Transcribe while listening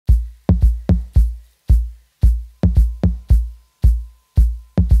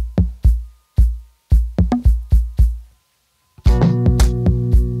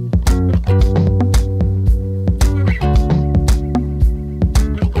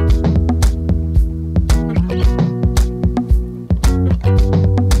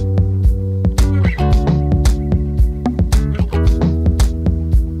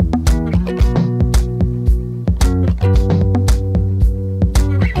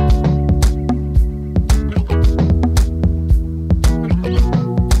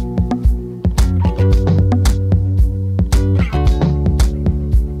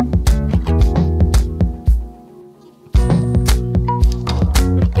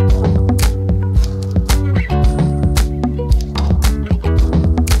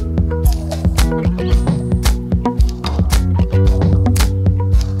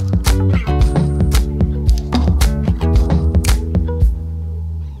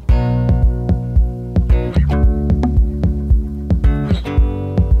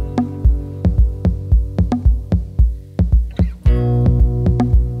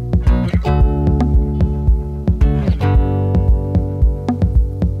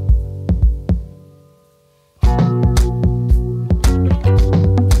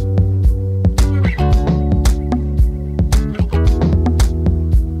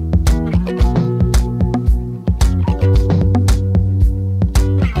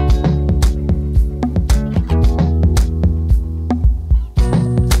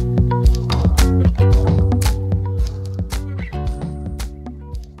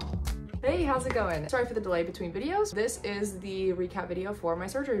Sorry for the delay between videos. This is the recap video for my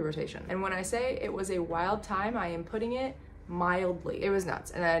surgery rotation. And when I say it was a wild time, I am putting it mildly. It was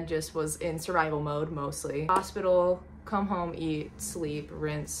nuts, and I just was in survival mode mostly. Hospital, come home, eat, sleep,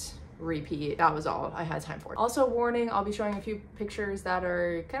 rinse, repeat. That was all I had time for. Also, warning, I'll be showing a few pictures that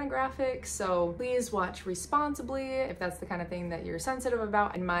are kind of graphic, so please watch responsibly if that's the kind of thing that you're sensitive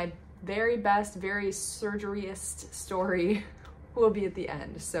about. And my very best, very surgery-est story will be at the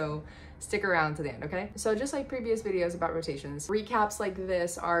end, so stick around to the end, okay? So just like previous videos about rotations, recaps like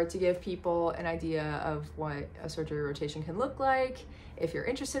this are to give people an idea of what a surgery rotation can look like if you're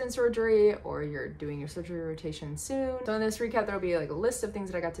interested in surgery or you're doing your surgery rotation soon. So in this recap, there'll be like a list of things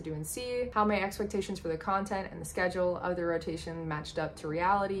that I got to do and see, how my expectations for the content and the schedule of the rotation matched up to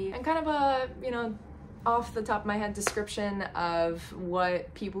reality, and kind of a, you know, off the top of my head description of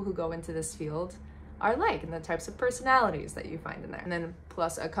what people who go into this field are like and the types of personalities that you find in there. And then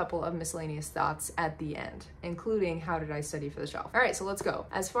plus a couple of miscellaneous thoughts at the end, including how did I study for the shelf. All right, so let's go.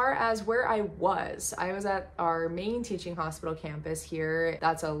 As far as where I was at our main teaching hospital campus here.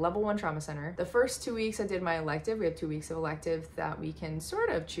 That's a level 1 trauma center. The first 2 weeks I did my elective. We have 2 weeks of elective that we can sort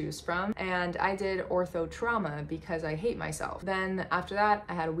of choose from. And I did ortho trauma because I hate myself. Then after that,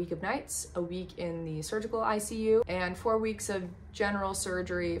 I had a week of nights, a week in the surgical ICU, and 4 weeks of general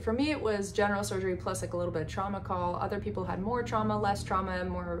surgery. For me, it was general surgery plus like a little bit of trauma call. Other people had more trauma, less trauma,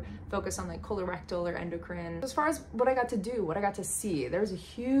 more focus on like colorectal or endocrine. As far as what I got to do, what I got to see, there's a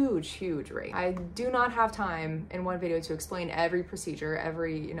huge range. I do not have time in one video to explain every procedure,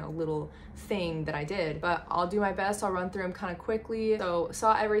 every, you know, little thing that I did, but I'll do my best. I'll run through them kind of quickly. So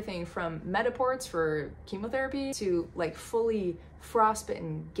saw everything from Mediports for chemotherapy to like fully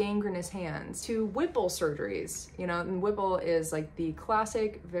frostbitten, gangrenous hands to Whipple surgeries. You know, and Whipple is like the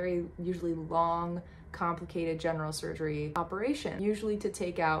classic, very usually long, complicated general surgery operation, usually to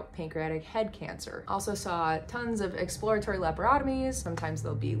take out pancreatic head cancer. Also saw tons of exploratory laparotomies. Sometimes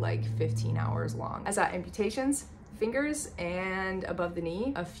they'll be like 15 hours long. I saw amputations, fingers and above the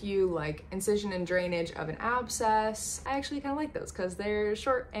knee, a few like incision and drainage of an abscess. I actually kind of like those because they're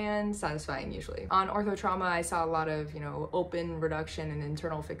short and satisfying usually. On ortho trauma, I saw a lot of, you know, open reduction and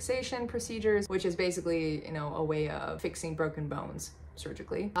internal fixation procedures, which is basically, you know, a way of fixing broken bones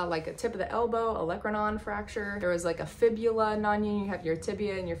surgically. Like a tip of the elbow, olecranon fracture. There was like a fibula non-union. You have your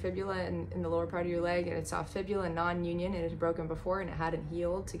tibia and your fibula in the lower part of your leg, and it's a fibula non-union. It had broken before and it hadn't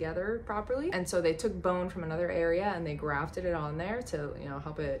healed together properly. And so they took bone from another area and they grafted it on there to, you know,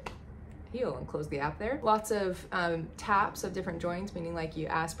 help it heal and close the gap there. Lots of taps of different joints, meaning like you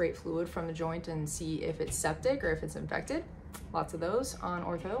aspirate fluid from the joint and see if it's septic or if it's infected. Lots of those on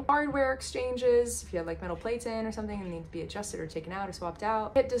ortho. Hardware exchanges, if you have like metal plates in or something and need to be adjusted or taken out or swapped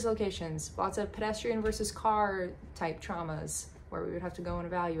out. Hip dislocations, lots of pedestrian versus car type traumas where we would have to go and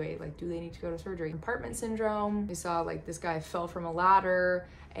evaluate, like, do they need to go to surgery? Compartment syndrome, we saw like this guy fell from a ladder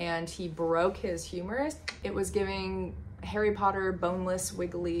and he broke his humerus. It was giving Harry Potter boneless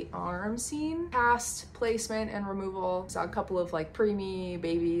wiggly arm scene. Cast placement and removal. Saw a couple of like preemie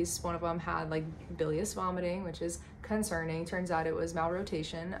babies. One of them had like bilious vomiting, which is concerning. Turns out it was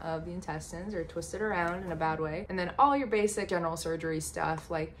malrotation of the intestines or twisted around in a bad way. And then all your basic general surgery stuff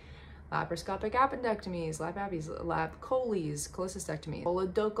like laparoscopic appendectomies, lap appies, lap choles, cholecystectomy,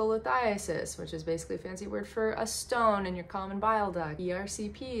 choledocholithiasis, which is basically a fancy word for a stone in your common bile duct,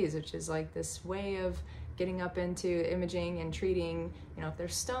 ERCPs, which is like this way of getting up into imaging and treating, you know, if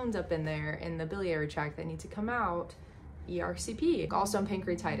there's stones up in there in the biliary tract that need to come out, ERCP. Gallstone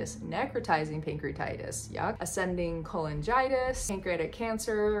pancreatitis, necrotizing pancreatitis, yuck. Ascending cholangitis, pancreatic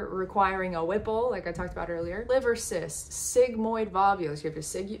cancer requiring a Whipple, like I talked about earlier. Liver cysts, sigmoid volvulus, you have your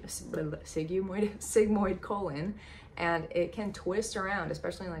sigmoid colon, and it can twist around,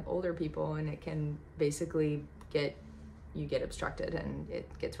 especially in like older people, and it can basically get obstructed and it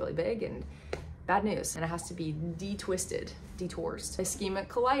gets really big and bad news, and it has to be detorsed. Ischemic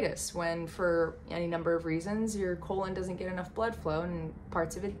colitis, when for any number of reasons your colon doesn't get enough blood flow and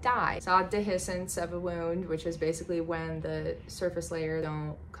parts of it die. Saw dehiscence of a wound, which is basically when the surface layer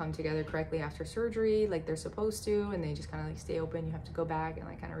don't come together correctly after surgery like they're supposed to, and they just kind of like stay open. You have to go back and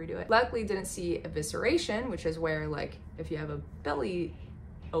like kind of redo it. Luckily didn't see evisceration, which is where like if you have a belly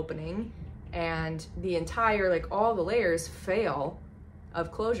opening and the entire, like all the layers fail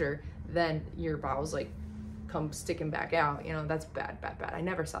of closure, then your bowels like come sticking back out. You know, that's bad. I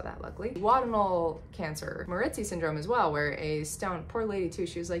never saw that, luckily. Duodenal cancer, Maready syndrome as well, where a stone, poor lady too,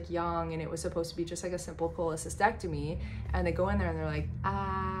 she was like young and it was supposed to be just like a simple cholecystectomy, and they go in there and they're like,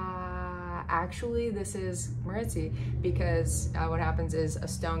 actually this is Maready, because what happens is a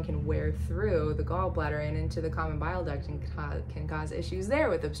stone can wear through the gallbladder and into the common bile duct and can cause issues there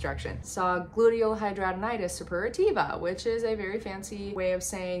with obstruction. Saw gluteal hidradenitis suppurativa, which is a very fancy way of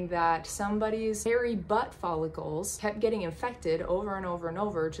saying that somebody's hairy butt follicles kept getting infected over and over and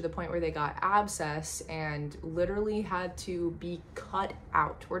over to the point where they got abscess and literally had to be cut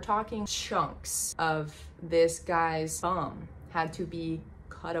out. We're talking chunks of this guy's bum had to be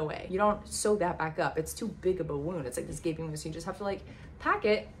cut away. You don't sew that back up. It's too big of a wound. It's like this gaping wound. So you just have to like pack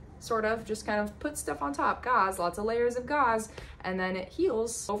it, sort of just kind of put stuff on top, gauze, lots of layers of gauze, and then it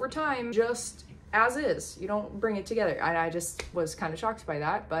heals over time just as is. You don't bring it together. I just was kind of shocked by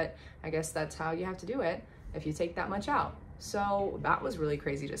that, but I guess that's how you have to do it if you take that much out. So that was really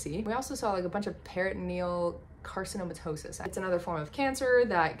crazy to see. We also saw like a bunch of peritoneal carcinomatosis. It's another form of cancer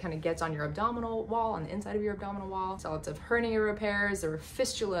that kind of gets on your abdominal wall, on the inside of your abdominal wall. Saw lots of hernia repairs. There were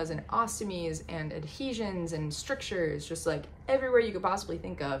fistulas and ostomies and adhesions and strictures, just like everywhere you could possibly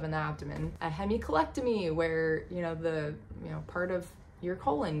think of in the abdomen. A hemicolectomy, where, you know, the, part of your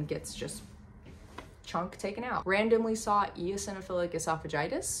colon gets just chunk taken out. Randomly saw eosinophilic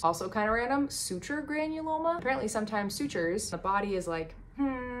esophagitis. Also kind of random, suture granuloma. Apparently sometimes sutures, the body is like,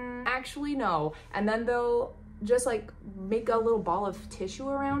 actually no. And then they'll just like make a little ball of tissue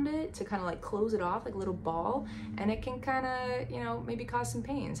around it to kind of like close it off, like a little ball, and it can kind of, maybe cause some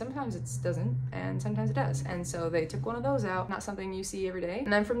pain. Sometimes it doesn't, and sometimes it does. And so they took one of those out, not something you see every day.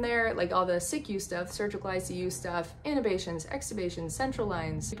 And then from there, like all the SICU stuff, surgical ICU stuff, intubations, extubations, central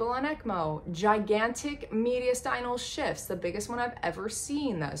lines, people on ECMO, gigantic mediastinal shifts, the biggest one I've ever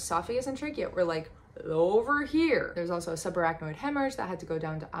seen. The esophagus and trachea were like over here. There's also a subarachnoid hemorrhage that had to go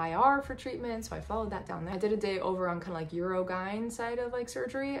down to IR for treatment, so I followed that down there. I did a day over on kind of like urogyne side of like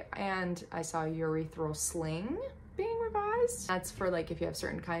surgery, and I saw urethral sling being revised. That's for like if you have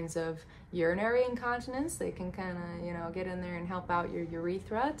certain kinds of urinary incontinence, they can kind of, get in there and help out your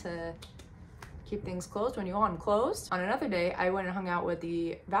urethra to keep things closed when you want them closed. On another day, I went and hung out with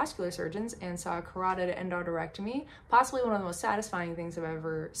the vascular surgeons and saw a carotid endarterectomy, possibly one of the most satisfying things I've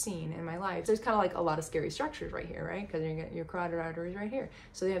ever seen in my life. There's kind of like a lot of scary structures right here, right? Because you get your carotid arteries right here.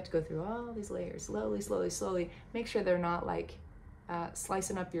 So they have to go through all these layers, slowly, make sure they're not like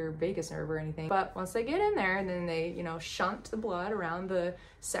slicing up your vagus nerve or anything. But once they get in there, and then they, shunt the blood around the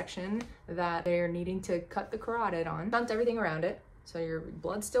section that they're needing to cut the carotid on, shunt everything around it, so your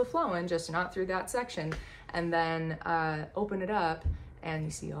blood's still flowing, just not through that section, and then open it up and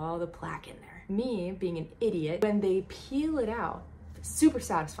you see all the plaque in there. Me being an idiot, when they peel it out, super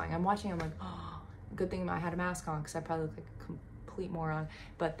satisfying. I'm watching, I'm like, oh, good thing I had a mask on because I probably look like a complete moron.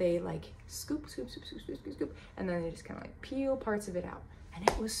 But they like scoop, and then they just kind of like peel parts of it out. And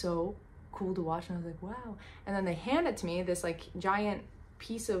it was so cool to watch, and I was like, wow. And then they hand it to me, this like giant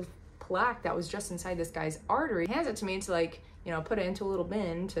piece of plaque that was just inside this guy's artery. He hands it to me to like, put it into a little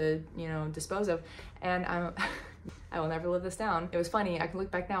bin to, dispose of. And I will never live this down. It was funny. I can look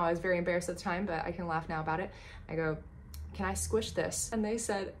back now. I was very embarrassed at the time, but I can laugh now about it. I go, can I squish this? And they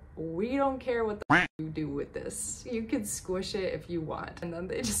said, we don't care what the you do with this. You can squish it if you want. And then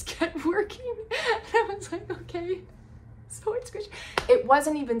they just kept working. And I was like, okay. So it's squishy. It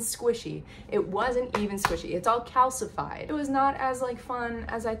wasn't even squishy. It wasn't even squishy. It's all calcified. It was not as like fun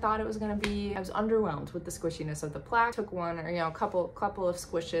as I thought it was gonna be. I was underwhelmed with the squishiness of the plaque. Took one or a couple of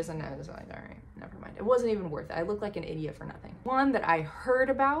squishes, and I was like, all right, never mind. It wasn't even worth it. I looked like an idiot for nothing. One that I heard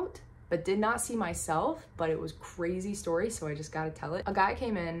about but did not see myself, but it was crazy story, so I just gotta tell it. A guy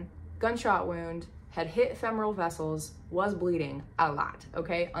came in, gunshot wound, had hit femoral vessels, was bleeding a lot,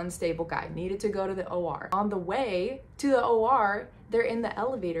 okay? Unstable guy, needed to go to the OR. On the way to the OR, they're in the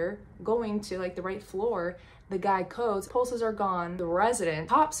elevator going to like the right floor. The guy codes, pulses are gone. The resident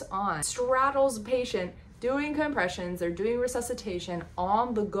hops on, straddles the patient, doing compressions, they're doing resuscitation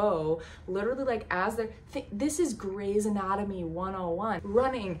on the go, literally like as they're, this is Grey's Anatomy 101.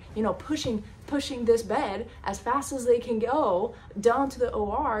 Running, pushing this bed as fast as they can go down to the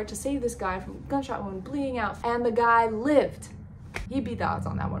OR to save this guy from gunshot wound, bleeding out, and the guy lived. He beat the odds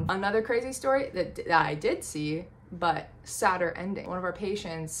on that one. Another crazy story that I did see, but sadder ending. One of our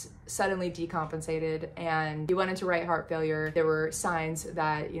patients suddenly decompensated and he went into right heart failure. There were signs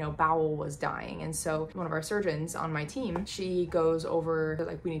that, bowel was dying. And so one of our surgeons on my team, she goes over,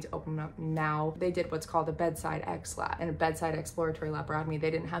 like, we need to open him up now. They did what's called a bedside X-lab and a bedside exploratory laparotomy.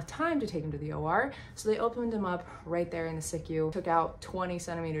 They didn't have time to take him to the OR. So they opened him up right there in the SICU, took out 20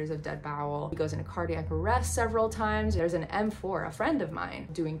 centimeters of dead bowel. He goes into cardiac arrest several times. There's an M4, a friend of mine,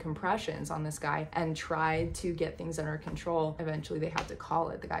 doing compressions on this guy and tried to get things under control. Eventually they had to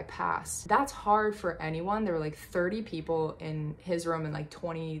call it. The guy passed pass. That's hard for anyone. There were like 30 people in his room and like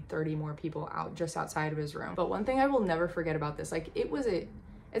 20, 30 more people out just outside of his room. But one thing I will never forget about this, like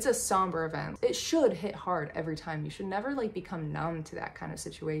it's a somber event. It should hit hard every time. You should never like become numb to that kind of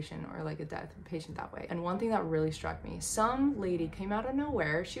situation or like a death patient that way. And one thing that really struck me, some lady came out of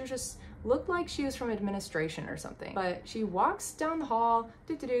nowhere. She was just, looked like she was from administration or something. But she walks down the hall,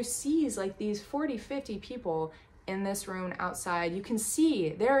 sees like these 40, 50 people in this room outside. You can see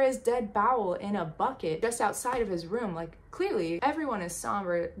there is dead bowel in a bucket just outside of his room. Like clearly everyone is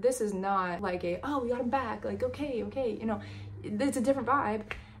somber. This is not like a, oh, we got him back. Like, okay, you know, it's a different vibe.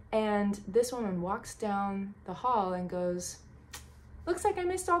 And this woman walks down the hall and goes, looks like I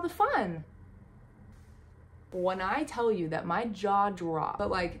missed all the fun. When I tell you that my jaw dropped,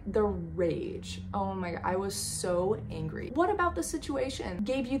 but like the rage, oh my God, I was so angry. What about the situation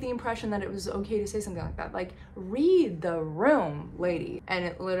gave you the impression that it was okay to say something like that? Like, read the room, lady. And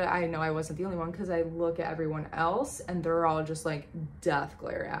it literally, I know I wasn't the only one because I look at everyone else and they're all just like death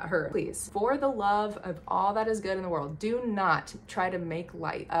glare at her. Please, for the love of all that is good in the world, do not try to make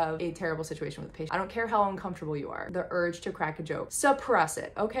light of a terrible situation with a patient. I don't care how uncomfortable you are. The urge to crack a joke, suppress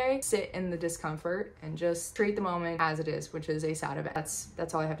it, okay? Sit in the discomfort and just treat the moment as it is, which is a sad event.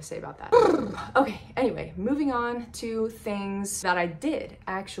 That's all I have to say about that. Okay, anyway, moving on to things that I did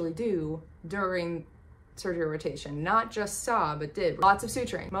actually do during surgery rotation. Not just saw, but did lots of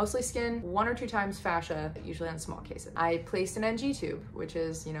suturing, mostly skin, 1 or 2 times fascia, usually on small cases. I placed an NG tube, which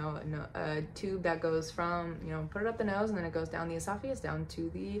is, you know, a tube that goes from, you know, put it up the nose and then it goes down the esophagus, down to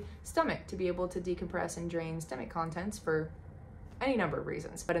the stomach to be able to decompress and drain stomach contents for any number of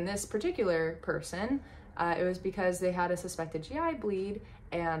reasons. But in this particular person, it was because they had a suspected GI bleed,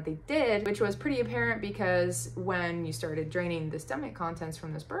 and they did, which was pretty apparent because when you started draining the stomach contents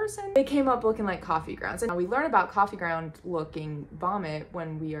from this person, they came up looking like coffee grounds. And we learn about coffee ground looking vomit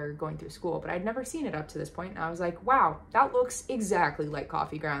when we are going through school, but I'd never seen it up to this point. And I was like, wow, that looks exactly like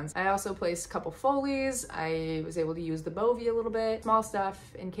coffee grounds. I also placed a couple Foleys. I was able to use the Bovie a little bit, small stuff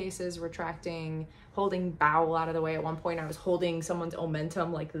in cases, retracting, holding bowel out of the way. At one point I was holding someone's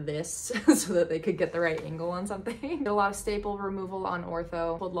omentum like this so that they could get the right angle on something. Did a lot of staple removal on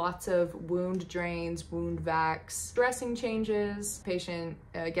ortho, pulled lots of wound drains, wound vacs, dressing changes. Patient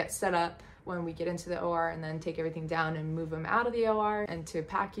gets set up when we get into the OR and then take everything down and move them out of the OR and to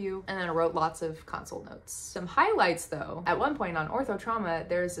PACU, and then I wrote lots of consult notes. Some highlights though, at one point on ortho trauma,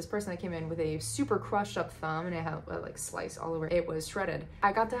 there's this person that came in with a super crushed up thumb and it had a like slice all over. It was shredded.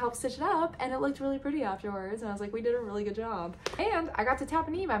 I got to help stitch it up and it looked really pretty afterwards, and I was like, we did a really good job. And I got to tap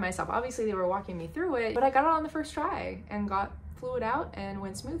a knee by myself. Obviously they were walking me through it, but I got it on the first try and got fluid out and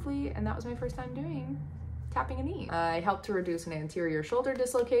went smoothly, and that was my first time doing tapping a knee. I helped to reduce an anterior shoulder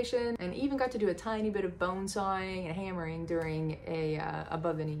dislocation and even got to do a tiny bit of bone sawing and hammering during a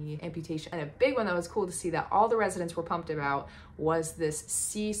above the knee amputation. And a big one that was cool to see that all the residents were pumped about was this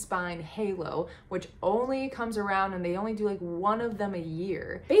C-spine halo, which only comes around and they only do like 1 of them a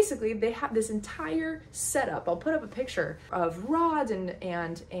year. Basically, they have this entire setup. I'll put up a picture of rods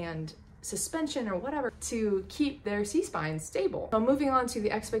and suspension or whatever to keep their C-spine stable. So moving on to the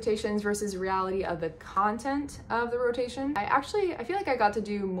expectations versus reality of the content of the rotation. I feel like I got to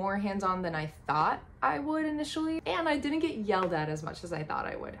do more hands-on than I thought I would initially, and I didn't get yelled at as much as I thought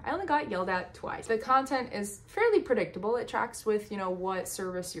I would. I only got yelled at twice. The content is fairly predictable. It tracks with, you know, what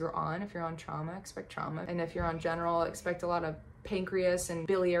service you're on. If you're on trauma, expect trauma. And if you're on general, expect a lot of pancreas and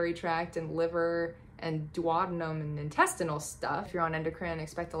biliary tract and liver and duodenum and intestinal stuff. If you're on endocrine,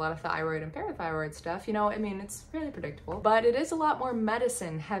 expect a lot of thyroid and parathyroid stuff. You know, I mean, it's fairly predictable, but it is a lot more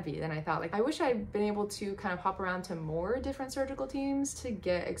medicine heavy than I thought. Like, I wish I'd been able to kind of hop around to more different surgical teams to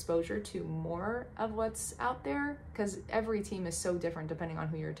get exposure to more of what's out there, because every team is so different depending on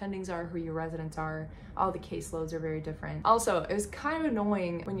who your attendings are, who your residents are. All the caseloads are very different. Also, it was kind of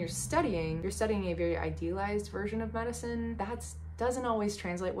annoying when you're studying a very idealized version of medicine. Doesn't always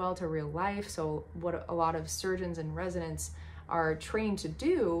translate well to real life. So what a lot of surgeons and residents are trained to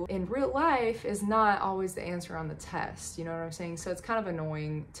do in real life is not always the answer on the test. You know what I'm saying? So it's kind of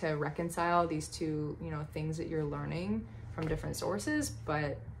annoying to reconcile these two, you know, things that you're learning from different sources,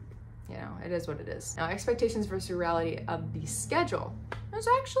 but you know, it is what it is. Now, expectations versus reality of the schedule. It was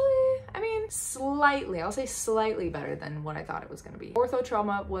actually, I mean, I'll say slightly better than what I thought it was gonna be. Ortho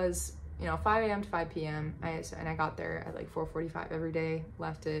trauma was, you know, 5 a.m. to 5 p.m. And I got there at like 4:45 every day,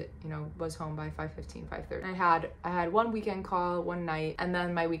 left it, you know, was home by 5:15, 5:30. I had 1 weekend call, 1 night, and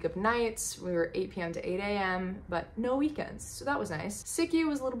then my week of nights, we were 8 p.m. to 8 a.m., but no weekends. So that was nice. SICU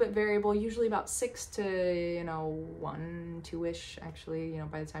was a little bit variable, usually about 6 to, you know, 1, 2-ish, actually, you know,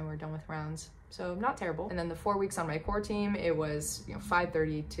 by the time we were done with rounds. so not terrible. And then the 4 weeks on my core team, it was, you know,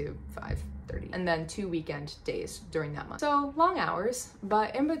 5:30 to 5:30, and then 2 weekend days during that month. So long hours,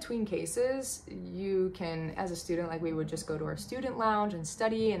 but in between cases, you can, as a student, like we would just go to our student lounge and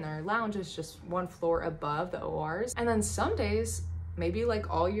study, and our lounge is just one floor above the ORs. And then some days, maybe like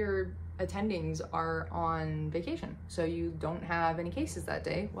all your attendings are on vacation, so you don't have any cases that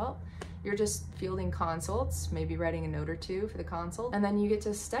day. Well, you're just fielding consults, maybe writing a note or two for the consult, and then you get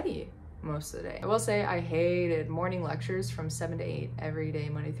to study most of the day. I will say I hated morning lectures from 7 to 8 every day,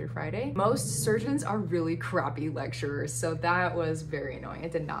 Monday through Friday. Most surgeons are really crappy lecturers, so that was very annoying. I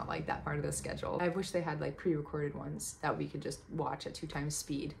did not like that part of the schedule. I wish they had like pre-recorded ones that we could just watch at 2 times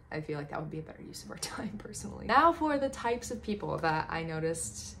speed. I feel like that would be a better use of our time personally. Now for the types of people that I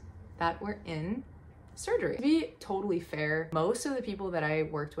noticed that were in surgery. To be totally fair, most of the people that I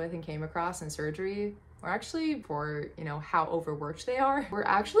worked with and came across in surgery were actually, for, you know, how overworked they are, were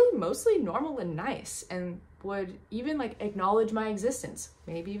actually mostly normal and nice, and would even like acknowledge my existence,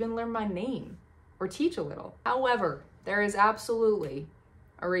 maybe even learn my name or teach a little. However, there is absolutely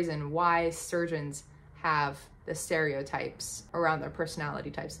a reason why surgeons have the stereotypes around their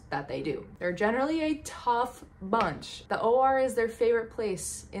personality types that they do. They're generally a tough bunch. The OR is their favorite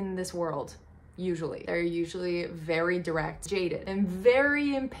place in this world. Usually. They're usually very direct, jaded, and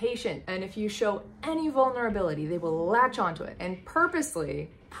very impatient. And if you show any vulnerability, they will latch onto it and purposely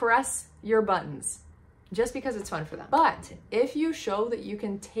press your buttons just because it's fun for them. But if you show that you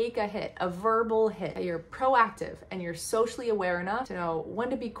can take a hit, a verbal hit, that you're proactive and you're socially aware enough to know when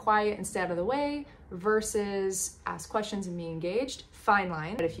to be quiet and stay out of the way versus ask questions and be engaged, fine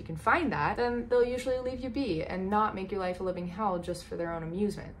line. But if you can find that, then they'll usually leave you be and not make your life a living hell just for their own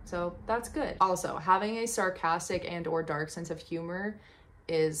amusement. So that's good. Also, having a sarcastic and or dark sense of humor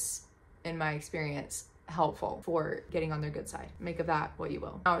is, in my experience, helpful for getting on their good side. Make of that what you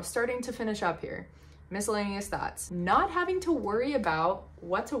will. Now, starting to finish up here. Miscellaneous thoughts. Not having to worry about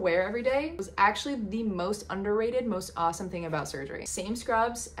what to wear every day was actually the most underrated, most awesome thing about surgery. Same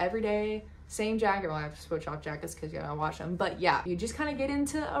scrubs every day, same jacket. Well, I have to switch off jackets because you gotta wash them. But yeah, you just kind of get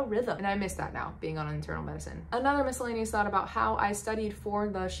into a rhythm. And I miss that now, being on internal medicine. Another miscellaneous thought about how I studied for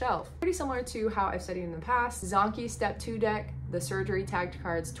the shelf. Pretty similar to how I've studied in the past. Zonky Step 2 deck, the surgery tagged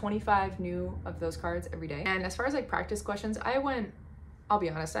cards, 25 new of those cards every day. And as far as like practice questions, I'll be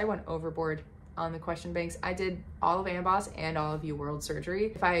honest, I went overboard on the question banks. I did all of AMBOSS and all of UWorld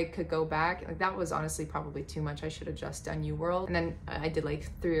surgery. If I could go back, like that was honestly probably too much. I should have just done UWorld. And then I did like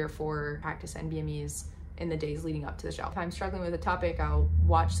 3 or 4 practice NBMEs in the days leading up to the shelf. If I'm struggling with a topic, I'll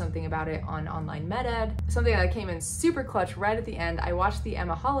watch something about it on online MedEd. Something that came in super clutch right at the end, I watched the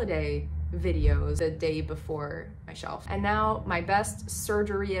Emma Holiday videos the day before my shelf. And now my best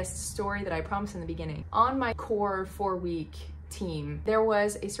surgery-est story that I promised in the beginning. On my core 4-week team, there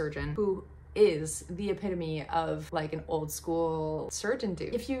was a surgeon who is the epitome of like an old school surgeon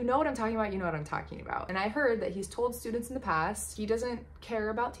dude. If you know what I'm talking about, you know what I'm talking about. And I heard that he's told students in the past he doesn't care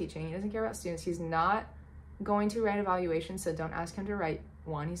about teaching, he doesn't care about students, he's not going to write evaluations, so don't ask him to write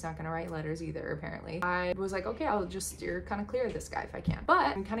one. He's not gonna write letters either, apparently. I was like, okay, I'll just steer kind of clear of this guy if I can. But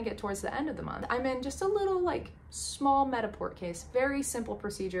I'm kind of get towards the end of the month. I'm in just a little like small Metaport case, very simple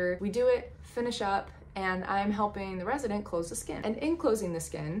procedure. We do it, finish up, and I'm helping the resident close the skin. And in closing the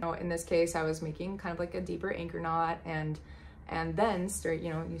skin, in this case, I was making kind of like a deeper anchor knot and then start,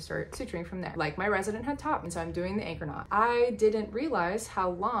 you start suturing from there. Like my resident had top, and so I'm doing the anchor knot. I didn't realize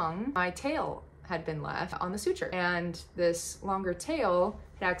how long my tail had been left on the suture. And this longer tail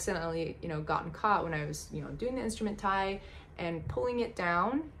had accidentally, gotten caught when I was, doing the instrument tie and pulling it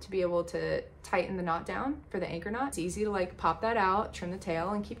down to be able to tighten the knot down for the anchor knot. It's easy to like pop that out, trim the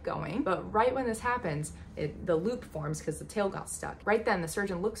tail, and keep going. But right when this happens, the loop forms because the tail got stuck. Right then the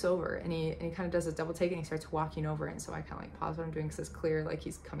surgeon looks over and he kind of does a double take and he starts walking over. And so I kind of like pause what I'm doing because it's clear like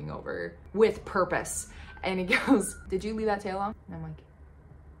he's coming over with purpose. And he goes, "Did you leave that tail on?" And I'm like,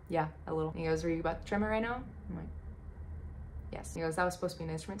 "Yeah, a little." And he goes, "Are you about to trim it right now?" I'm like, "Yes." He goes, "That was supposed to be an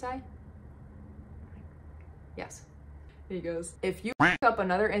instrument tie?" I'm like, "Yes." He goes, "If you pick up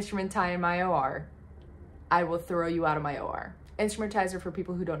another instrument tie in my OR, I will throw you out of my OR. Instrument ties are for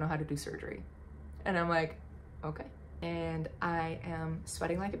people who don't know how to do surgery." And I'm like, okay. And I am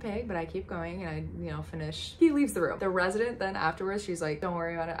sweating like a pig, but I keep going and I, finish. He leaves the room. The resident then afterwards, she's like, "Don't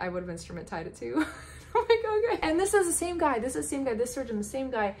worry about it. I would have instrument tied it too." I'm like, okay. And this is the same guy, this surgeon, the same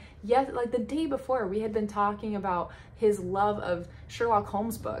guy. Yes, like the day before we had been talking about his love of Sherlock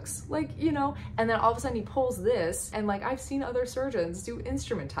Holmes books, like, you know, and then all of a sudden he pulls this, and like, I've seen other surgeons do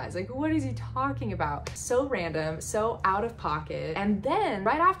instrumentize. Like, what is he talking about? So random, so out of pocket. And then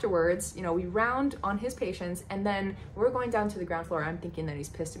right afterwards, you know, we round on his patients, and then we're going down to the ground floor. I'm thinking that he's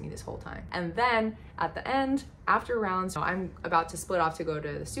pissed at me this whole time. And then at the end, after rounds, I'm about to split off to go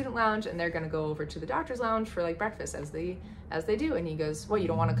to the student lounge, and they're gonna go over to the doctor's lounge for like breakfast as they do. And he goes, "What, you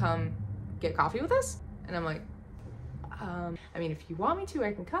don't want to come get coffee with us?" And I'm like, I mean, if you want me to,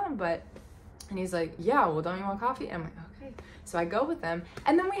 I can come, but, and he's like, "Yeah, well, don't you want coffee?" And I'm like, okay. So I go with them,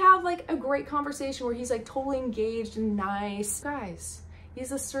 and then we have like a great conversation where he's like totally engaged and nice. Guys, he's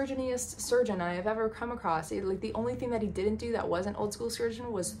the surgery-est surgeon I have ever come across. Like, the only thing that he didn't do that wasn't old school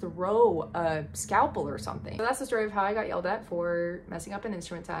surgeon was throw a scalpel or something. So that's the story of how I got yelled at for messing up an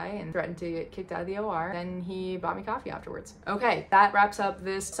instrument tie and threatened to get kicked out of the OR. Then he bought me coffee afterwards. Okay, that wraps up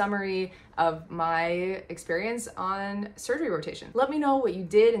this summary of my experience on surgery rotation. Let me know what you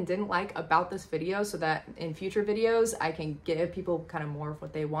did and didn't like about this video so that in future videos I can give people kind of more of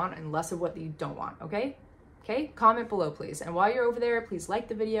what they want and less of what you don't want, okay? Okay, comment below, please. And while you're over there, please like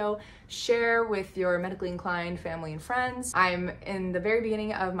the video, share with your medically inclined family and friends. I'm in the very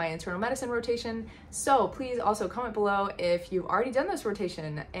beginning of my internal medicine rotation, so please also comment below if you've already done this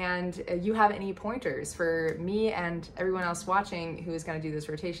rotation and you have any pointers for me and everyone else watching who is gonna do this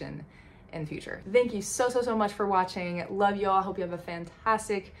rotation in the future. Thank you so much for watching. Love you all. Hope you have a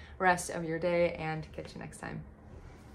fantastic rest of your day, and catch you next time.